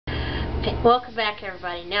Okay, welcome back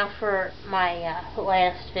everybody. Now for my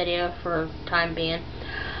last video for time being.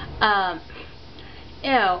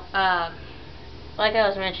 You know, like I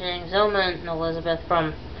was mentioning, Zelma and Elizabeth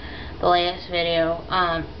from the last video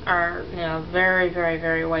are, you know, very, very,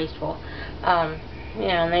 very wasteful. You know,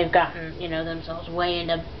 and they've gotten, you know, themselves way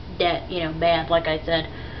into debt, you know, bad, like I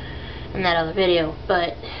said in that other video.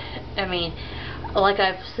 But, I mean, like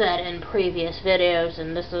I've said in previous videos,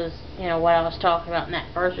 and this is, you know, what I was talking about in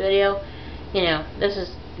that first video, you know, this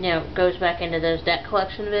is, you know, goes back into those debt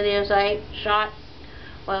collection videos I shot a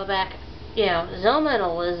while back. You know, Zelma and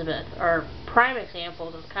Elizabeth are prime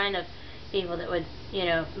examples of kind of people that would, you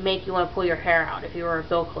know, make you want to pull your hair out if you were a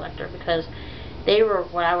bill collector, because they were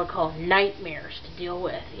what I would call nightmares to deal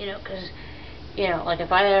with, you know, because, you know, like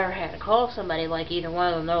if I ever had to call somebody, like either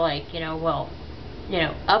one of them, they're like, you know, well, you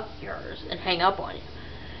know, up yours and hang up on you,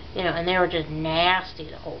 you know, and they were just nasty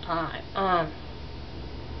the whole time.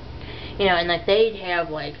 You know, and like they'd have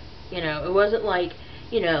like, you know, it wasn't like,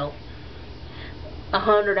 you know,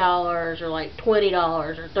 $100 or like $20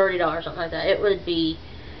 or $30, something like that. It would be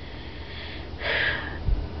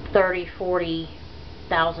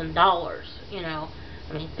 $30,000-$40,000. You know,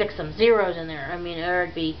 I mean, fix some zeros in there. I mean, it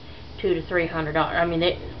would be $200 to $300. I mean,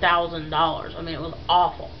 $1,000. I mean, it was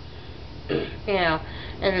awful. You know,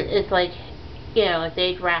 and it's like, you know, like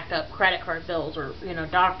they'd rack up credit card bills or, you know,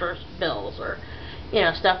 doctor's bills or, you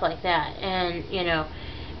know, stuff like that. And, you know,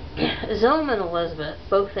 Zelma and Elizabeth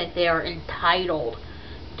both think they are entitled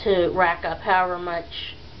to rack up however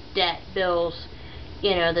much debt bills,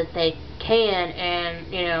 you know, that they can, and,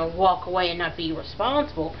 you know, walk away and not be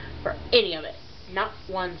responsible for any of it. Not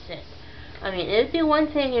 1 cent. I mean, it'd be one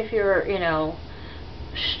thing if you're, you know,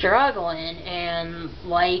 struggling and,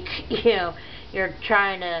 like, you know, you're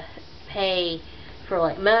trying to pay for,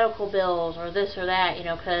 like, medical bills or this or that, you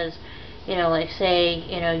know, because, you know, like, say,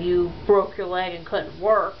 you know, you broke your leg and couldn't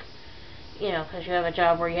work, you know, because you have a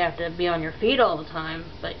job where you have to be on your feet all the time,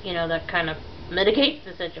 but, you know, that kind of mitigates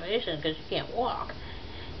the situation because you can't walk,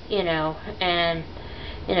 you know, and,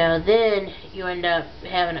 you know, then you end up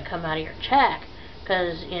having it come out of your check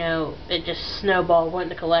because, you know, it just snowballed,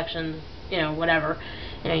 went into collections, you know, whatever.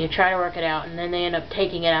 You know, you try to work it out, and then they end up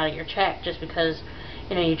taking it out of your check just because,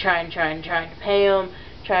 you know, you try to pay them,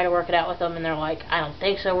 try to work it out with them, and they're like, I don't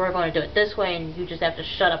think so, we're going to do it this way, and you just have to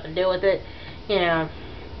shut up and deal with it, you know.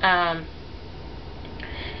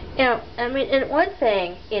 You know, I mean, and one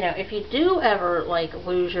thing, you know, if you do ever, like,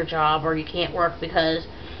 lose your job or you can't work because,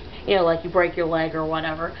 you know, like you break your leg or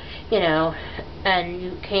whatever, you know, and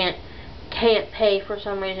you can't pay for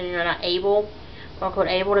some reason, you're not able, quote unquote,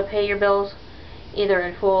 able to pay your bills, either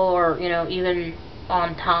in full or, you know, even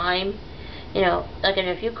on time, you know, like, and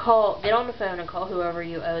if you call, get on the phone and call whoever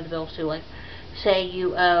you owe the bills to, like, say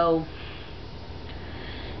you owe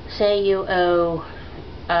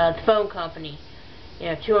the phone company, you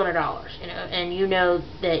know, $200, you know, and you know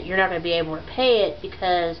that you're not going to be able to pay it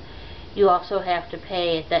because you also have to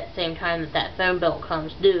pay at that same time that phone bill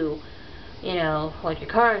comes due, you know, like your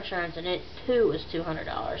car insurance, and it too is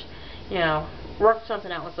 $200. You know, work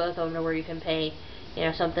something out with both of them to where you can pay, you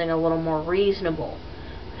know, something a little more reasonable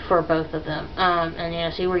for both of them, and, you know,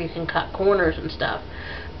 see where you can cut corners and stuff.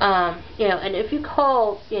 You know, and if you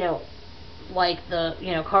call, you know, like the,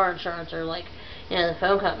 you know, car insurance or, like, you know, the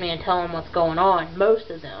phone company and tell them what's going on, most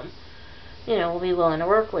of them, you know, will be willing to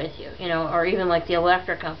work with you, you know, or even like the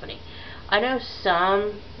electric company. I know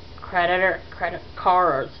some credit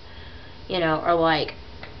cards, you know, are like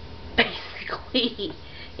basically,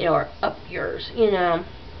 you know, are up yours, you know,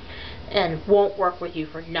 and won't work with you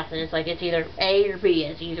for nothing. It's like it's either A or B.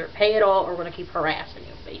 It's either pay it all or we're going to keep harassing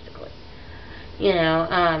you, basically. You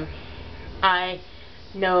know, I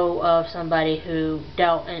know of somebody who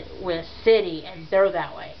dealt with Citi, and they're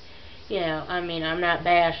that way. You know, I mean, I'm not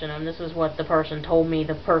bashing them. This is what the person told me.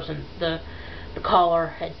 The caller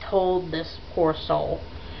had told this poor soul,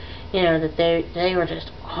 you know, that they were just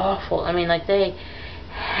awful. I mean, like, they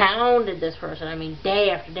hounded this person. I mean, day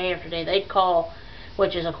after day after day. They'd call,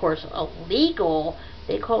 which is, of course, illegal.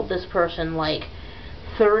 They called this person, like,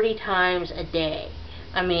 30 times a day.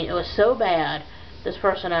 I mean, it was so bad, this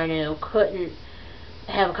person I knew couldn't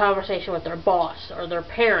have a conversation with their boss or their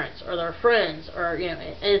parents or their friends, or, you know,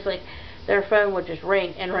 it's like their phone would just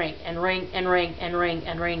ring and ring and ring and ring and ring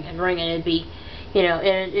and ring and ring, and it'd be, you know,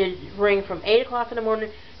 it'd ring from 8 o'clock in the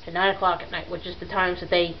morning to 9 o'clock at night, which is the times that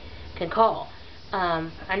they can call.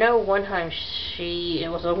 I know one time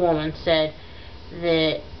it was a woman, said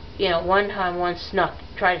that, you know, one time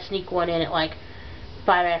tried to sneak one in at like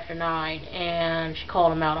 5 after 9, and she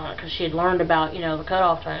called him out on it because she had learned about, you know, the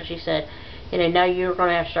cutoff time. She said, you know, now you're going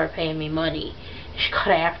to have to start paying me money. she got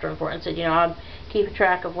after him for it and said, you know, I'm keeping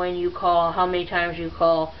track of when you call, how many times you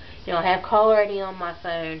call, you know, I have caller ID on my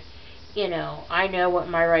phone, you know, I know what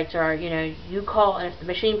my rights are, you know, you call, and if the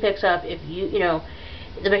machine picks up, if you know,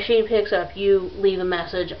 the machine picks up, you leave a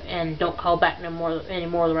message and don't call back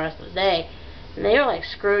anymore the rest of the day. And they're like,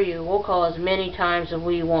 screw you, we'll call as many times as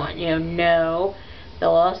we want. You know, no, the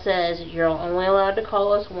law says you're only allowed to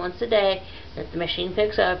call us once a day. If the machine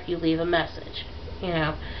picks up, you leave a message, you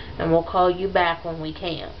know, and we'll call you back when we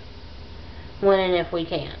can. When and if we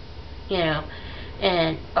can, you know.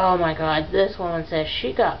 And, oh my God, this woman says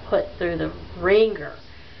she got put through the ringer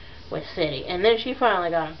with Citi. And then she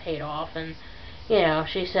finally got him paid off. And, you know,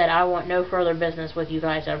 she said, I want no further business with you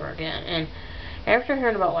guys ever again. And after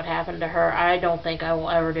hearing about what happened to her, I don't think I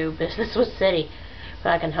will ever do business with Citi if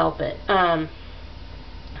I can help it.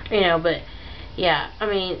 You know, but, yeah, I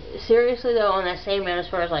mean, seriously, though, on that same note, as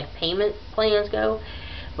far as, like, payment plans go,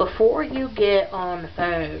 before you get on the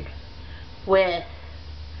phone with,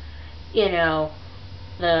 you know,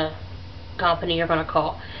 the company you're going to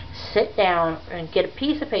call, sit down and get a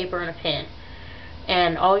piece of paper and a pen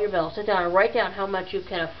and all your bills. Sit down and write down how much you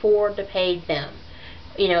can afford to pay them.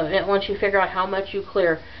 You know, once you figure out how much you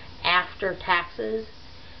clear after taxes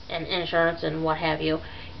and insurance and what have you,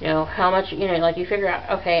 you know, how much, you know, like you figure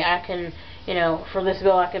out, okay, I can, you know, for this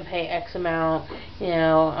bill I can pay X amount, you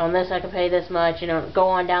know, on this I can pay this much, you know, go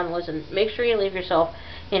on down the list and make sure you leave yourself,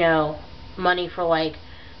 you know, money for, like,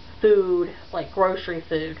 food, like grocery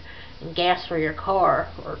food, and gas for your car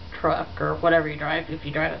or truck or whatever you drive, if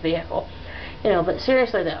you drive a vehicle, you know. But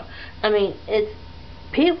seriously though, I mean, it's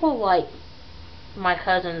people like my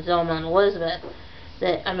cousins Zelma and Elizabeth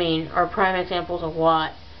that, I mean, are prime examples of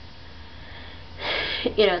what,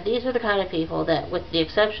 you know, these are the kind of people that, with the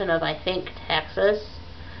exception of, I think, Texas,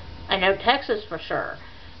 I know Texas for sure,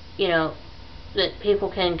 you know, that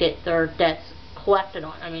people can get their debts collected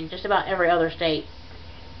on. I mean, just about every other state,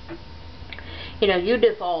 you know, you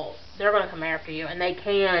default, they're going to come after you, and they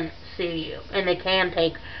can sue you, and they can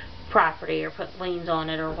take property or put liens on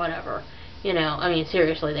it or whatever. You know, I mean,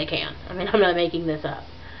 seriously, they can. I mean, I'm not making this up.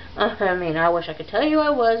 I mean, I wish I could tell you I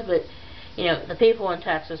was, but, you know, the people in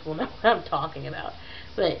Texas will know what I'm talking about.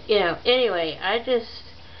 But, you know, anyway, I just,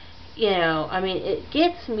 you know, I mean, it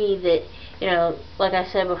gets me that, you know, like I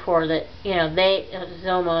said before, that, you know, they,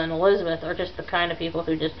 Zelma and Elizabeth, are just the kind of people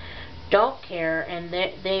who just don't care, and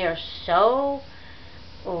they are so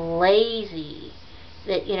lazy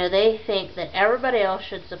that, you know, they think that everybody else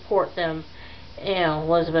should support them, you know,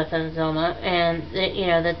 Elizabeth and Zelma, and that, you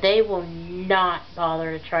know, that they will not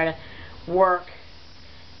bother to try to work,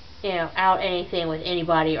 you know, out anything with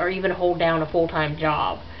anybody or even hold down a full-time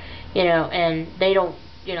job, you know, and they don't,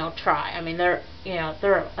 you know, try. I mean, they're, you know,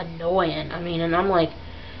 they're annoying. I mean, and I'm like,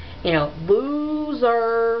 you know,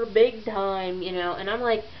 loser, big time, you know, and I'm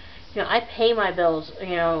like, you know, I pay my bills,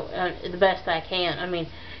 you know, the best I can. I mean,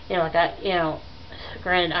 you know, like you know,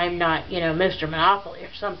 granted, I'm not, you know, Mr. Monopoly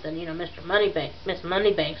or something, you know, Mr. Moneybank, Miss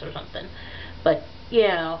Moneybanks or something, but, you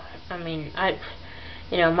know, I mean,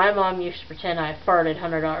 you know, my mom used to pretend I farted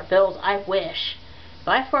 $100 bills. I wish. If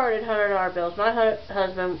I farted $100 bills, my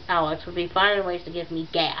husband, Alex, would be finding ways to give me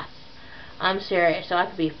gas. I'm serious. So I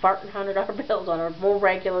could be farting $100 bills on a more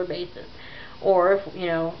regular basis. Or if, you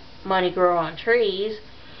know, money grew on trees,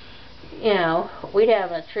 you know, we'd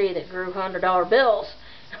have a tree that grew $100 bills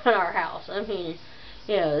on our house. I mean,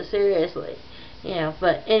 you know, seriously. You know,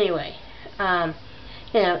 but anyway,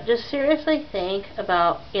 you know, just seriously think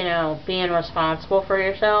about, you know, being responsible for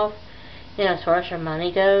yourself, you know, as far as your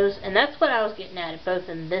money goes. And that's what I was getting at, both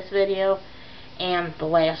in this video and the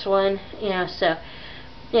last one, you know, so,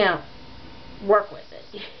 you know, work with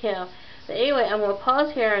it, you know. But anyway, I'm going to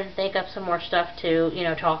pause here and think up some more stuff to, you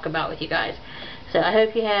know, talk about with you guys. So I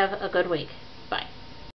hope you have a good week.